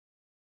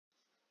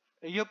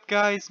Hey up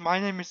guys, my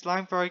name is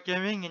Limefire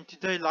Gaming and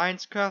today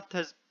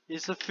Lionscraft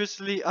is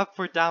officially up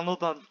for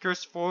download on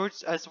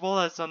CurseForge as well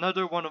as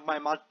another one of my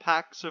mod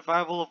packs,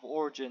 Survival of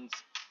Origins.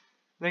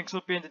 Links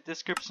will be in the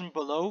description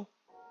below.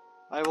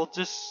 I will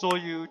just show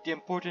you the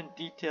important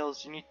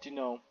details you need to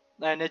know,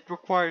 and it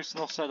requires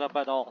no setup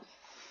at all.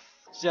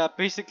 So yeah,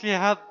 basically I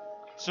have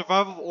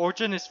Survival of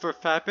Origin is for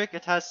Fabric.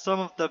 It has some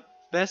of the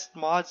best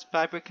mods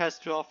Fabric has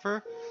to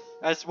offer,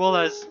 as well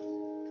as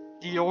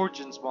the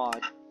Origins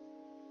mod.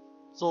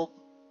 So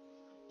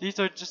these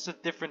are just a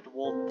different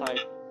world type.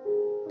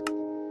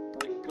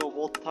 I can go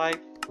world type.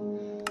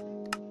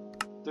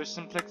 There's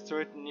simplex,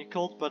 turret, and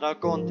Nicole, but I'll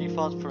go on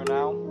default for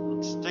now.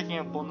 I'm just taking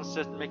a bonus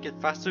set to make it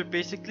faster.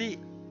 Basically,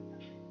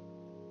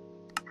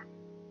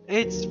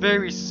 it's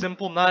very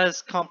simple, not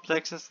as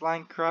complex as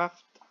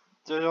Minecraft.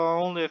 There are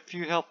only a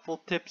few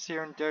helpful tips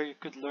here and there you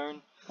could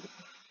learn.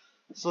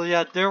 So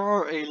yeah, there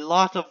are a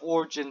lot of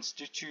origins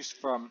to choose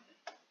from.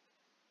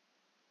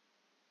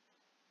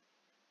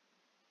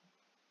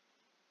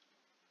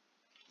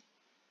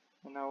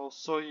 And I will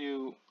show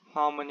you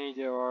how many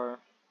there are.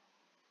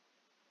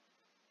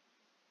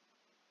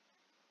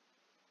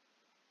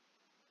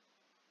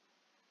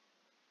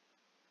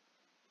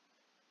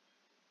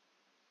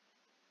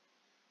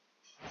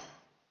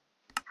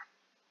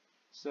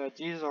 So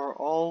these are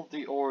all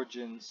the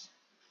origins.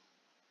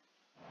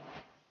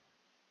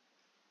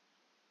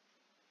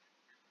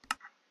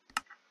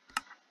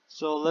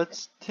 So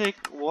let's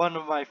take one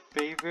of my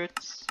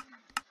favorites.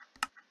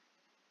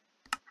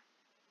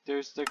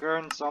 There's the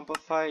Garden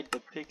Zombified, the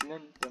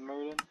Piglin, the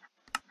Merlin.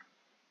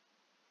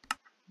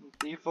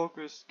 The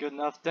Evoker is good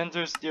enough. Then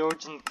there's the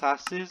origin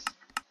classes.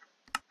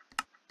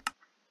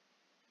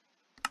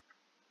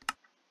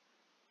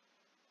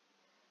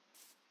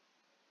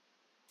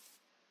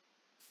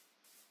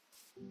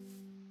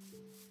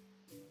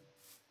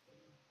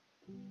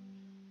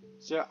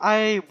 So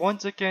I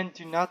once again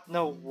do not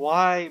know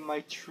why my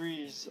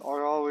trees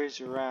are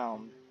always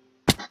around,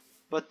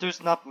 but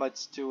there's not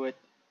much to it.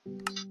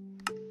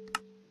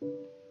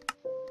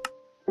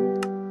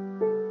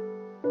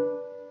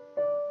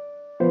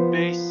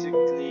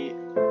 Basically,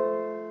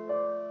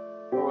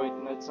 oh wait,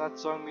 no, it's not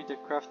showing me the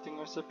crafting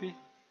recipe.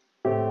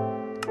 So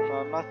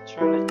I'm not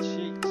trying to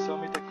cheat, show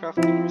me the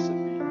crafting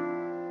recipe.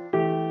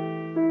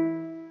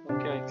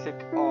 Okay,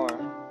 click R.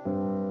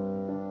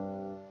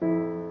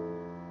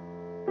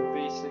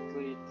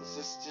 Basically, this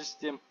is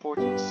just the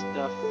important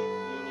stuff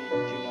you need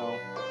to know.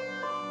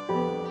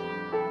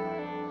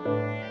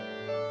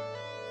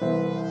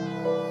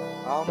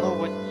 I don't know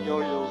what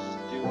yo-yos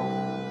do,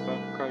 if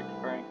I'm quite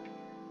frank.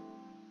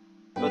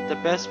 But the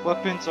best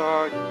weapons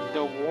are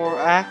the War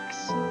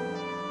Axe,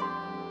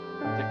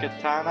 the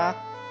Katana,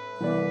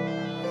 and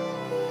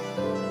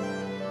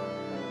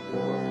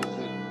where is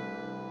it?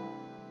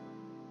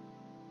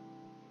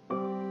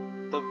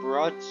 The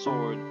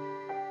Broadsword.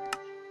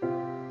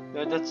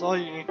 Yeah, that's all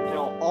you need to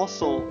know.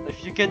 Also,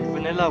 if you get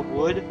vanilla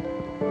wood,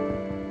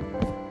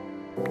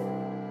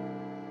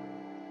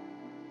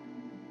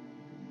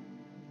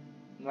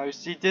 now you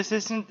see this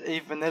isn't a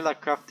vanilla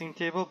crafting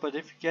table, but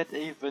if you get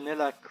a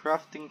vanilla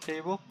crafting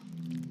table,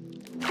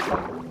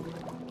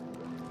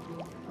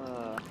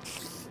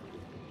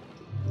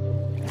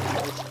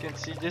 as you can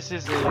see, this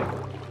is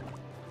a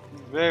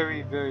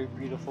very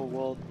beautiful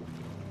world.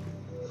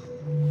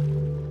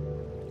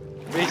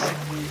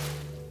 Basically,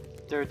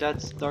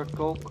 that's dark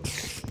oak.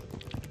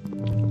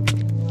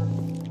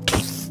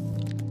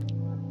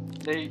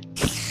 They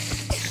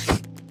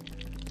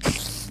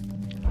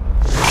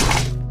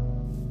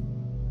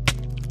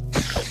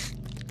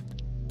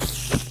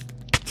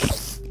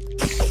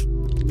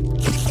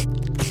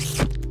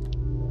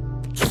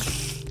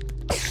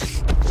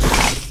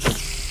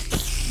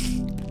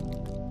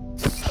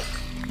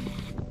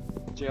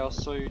I'll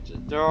show you.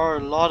 There are a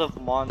lot of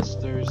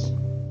monsters.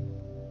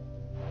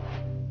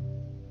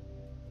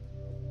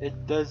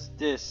 It does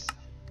this.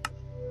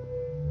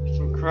 You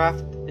can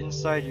craft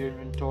inside your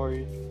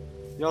inventory.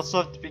 You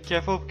also have to be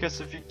careful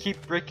because if you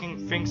keep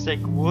breaking things like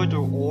wood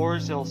or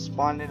ores, it'll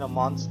spawn in a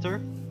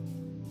monster.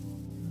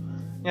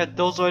 Yeah,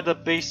 those are the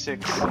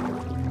basics.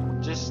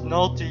 Just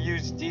know to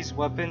use these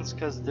weapons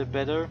because they're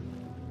better.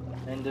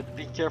 And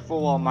be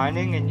careful while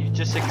mining, and you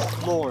just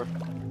explore.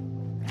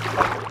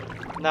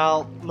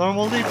 Now,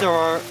 normally there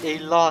are a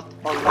lot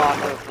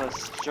of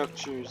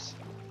structures,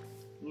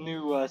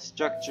 new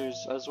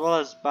structures, as well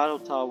as battle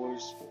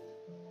towers.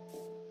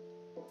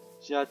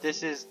 So yeah,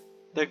 this is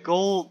the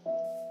goal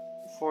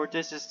for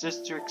this is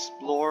just to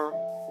explore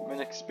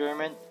and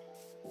experiment.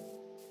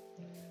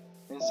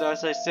 And so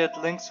as I said,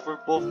 links for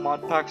both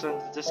mod packs are in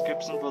the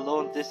description below,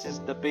 and this is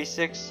the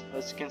basics.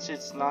 As you can see,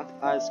 it's not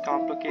as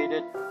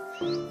complicated.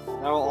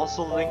 I will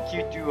also link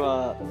you to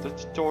the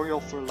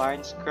tutorial for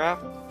Lionscraft.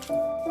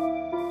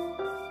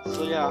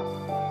 So yeah,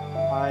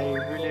 I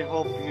really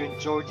hope you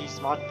enjoyed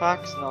these mod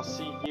packs, and I'll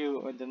see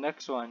you in the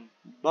next one.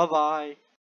 Bye bye!